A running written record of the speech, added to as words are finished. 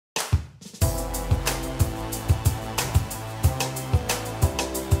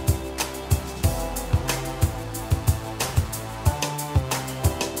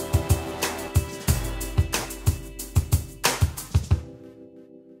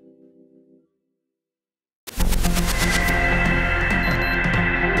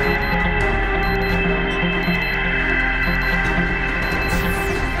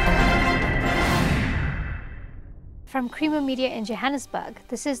Creamer Media in Johannesburg,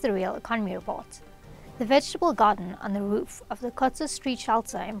 this is the Real Economy Report. The vegetable garden on the roof of the Kotze street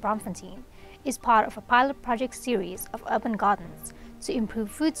shelter in Braamfontein is part of a pilot project series of urban gardens to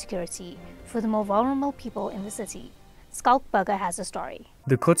improve food security for the more vulnerable people in the city. Skalkberger has a story.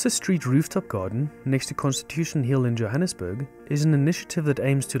 The Kotze Street rooftop garden, next to Constitution Hill in Johannesburg, is an initiative that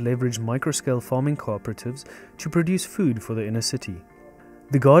aims to leverage microscale farming cooperatives to produce food for the inner city.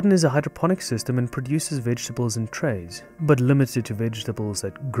 The garden is a hydroponic system and produces vegetables in trays, but limited to vegetables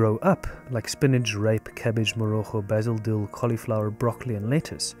that grow up, like spinach, rape, cabbage, morogo, basil, dill, cauliflower, broccoli and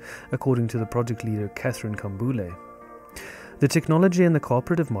lettuce, according to the project leader Catherine Kambule. The technology and the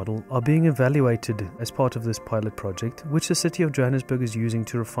cooperative model are being evaluated as part of this pilot project, which the City of Johannesburg is using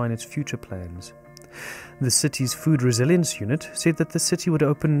to refine its future plans. The city's Food Resilience Unit said that the city would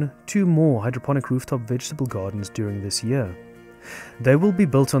open 2 more hydroponic rooftop vegetable gardens during this year. They will be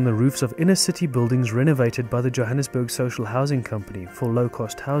built on the roofs of inner city buildings renovated by the Johannesburg Social Housing Company for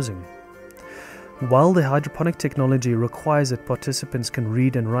low-cost housing. While the hydroponic technology requires that participants can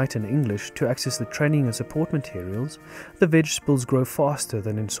read and write in English to access the training and support materials, the vegetables grow faster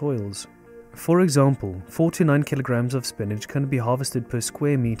than in soils. For example, 4 to 9 kilograms of spinach can be harvested per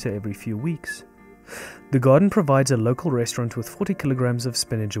square meter every few weeks. The garden provides a local restaurant with 40 kilograms of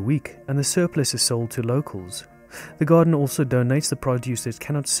spinach a week, and the surplus is sold to locals. The garden also donates the produce it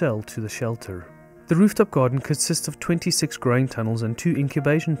cannot sell to the shelter. The rooftop garden consists of 26 growing tunnels and 2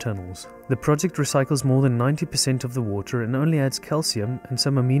 incubation tunnels. The project recycles more than 90% of the water and only adds calcium and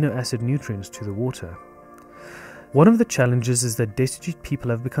some amino acid nutrients to the water. One of the challenges is that destitute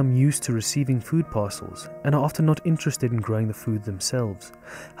people have become used to receiving food parcels and are often not interested in growing the food themselves.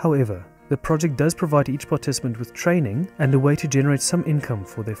 However, the project does provide each participant with training and a way to generate some income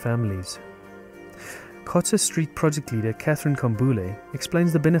for their families. Kotze Street project leader Catherine Kambule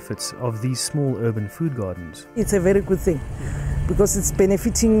explains the benefits of these small urban food gardens. It's a very good thing because it's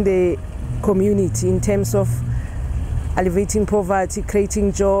benefiting the community in terms of alleviating poverty,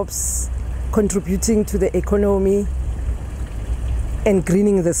 creating jobs, contributing to the economy and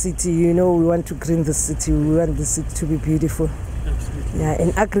greening the city. You know, we want to green the city, we want the city to be beautiful. Absolutely. Yeah,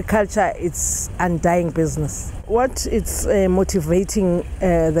 in agriculture, it's undying business. What is motivating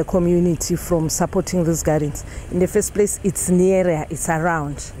the community from supporting these gardens? In the first place, it's nearer, it's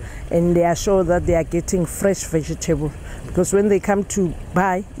around, and they are sure that they are getting fresh vegetable. Because when they come to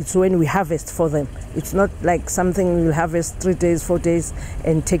buy, it's when we harvest for them. It's not like something we'll harvest 3 days, 4 days,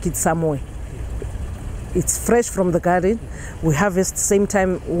 and take it somewhere. It's fresh from the garden. We harvest same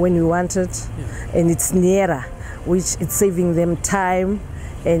time when we want it, and it's nearer, which is saving them time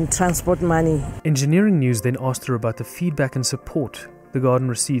and transport money. Engineering News then asked her about the feedback and support the garden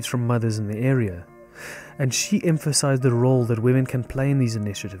receives from mothers in the area. And she emphasized the role that women can play in these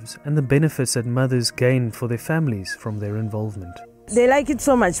initiatives and the benefits that mothers gain for their families from their involvement. They like it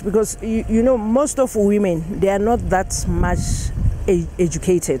so much because, you know, most of women, they are not that much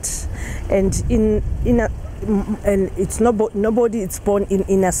educated. And it's nobody is born in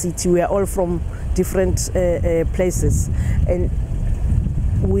inner city. We are all from different places, and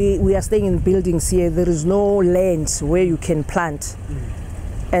we are staying in buildings here. There is no land where you can plant.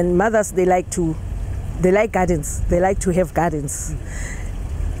 And mothers, they like gardens. They like to have gardens.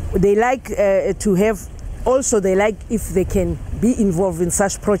 They like to have. Also, they like if they can be involved in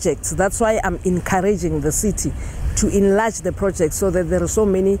such projects. That's why I'm encouraging the city to enlarge the project so that there are so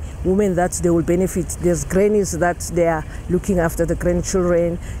many women that they will benefit. There's grannies that they are looking after the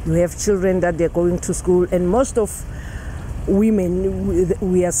grandchildren. You have children that they're going to school. And most of women,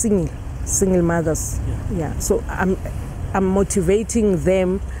 we are single mothers. Yeah. So I'm motivating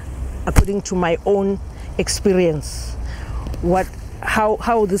them according to my own experience.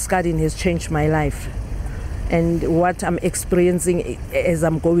 How this garden has changed my life and what I'm experiencing as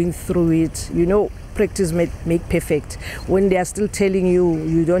I'm going through it. You know, practice make perfect. When they are still telling you,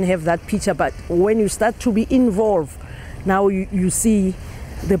 you don't have that picture, but when you start to be involved, now you see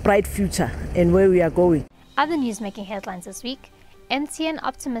the bright future and where we are going. Other news making headlines this week: MTN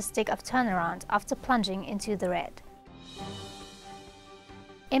optimistic of turnaround after plunging into the red.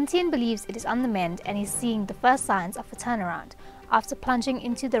 MTN believes it is on the mend and is seeing the first signs of a turnaround after plunging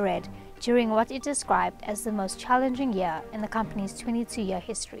into the red during what it described as the most challenging year in the company's 22-year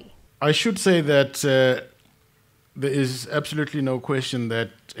history. I should say that there is absolutely no question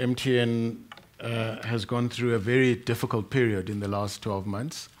that MTN has gone through a very difficult period in the last 12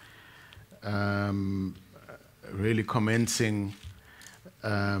 months, really commencing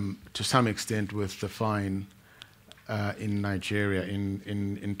to some extent with the fine in Nigeria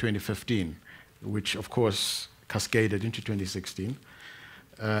in 2015, which of course cascaded into 2016.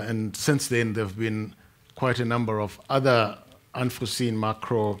 And since then, there have been quite a number of other unforeseen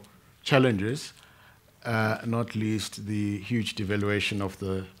macro challenges, not least the huge devaluation of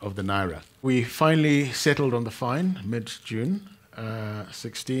the naira. We finally settled on the fine mid-June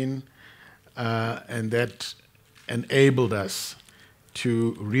 16, and that enabled us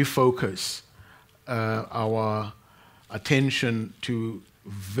to refocus our attention to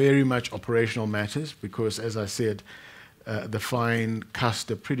very much operational matters, because, as I said, the fine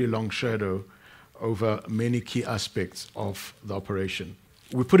cast a pretty long shadow over many key aspects of the operation.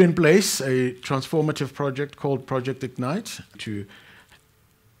 We put in place a transformative project called Project Ignite to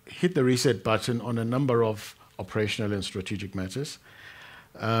hit the reset button on a number of operational and strategic matters.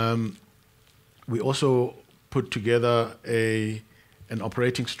 We also put together an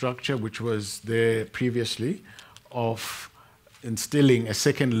operating structure which was there previously, of instilling a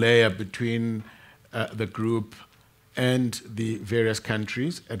second layer between the group and the various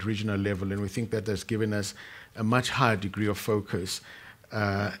countries at regional level. And we think that has given us a much higher degree of focus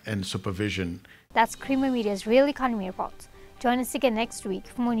and supervision. That's Creamer Media's Real Economy Report. Join us again next week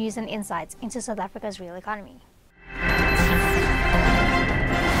for more news and insights into South Africa's real economy.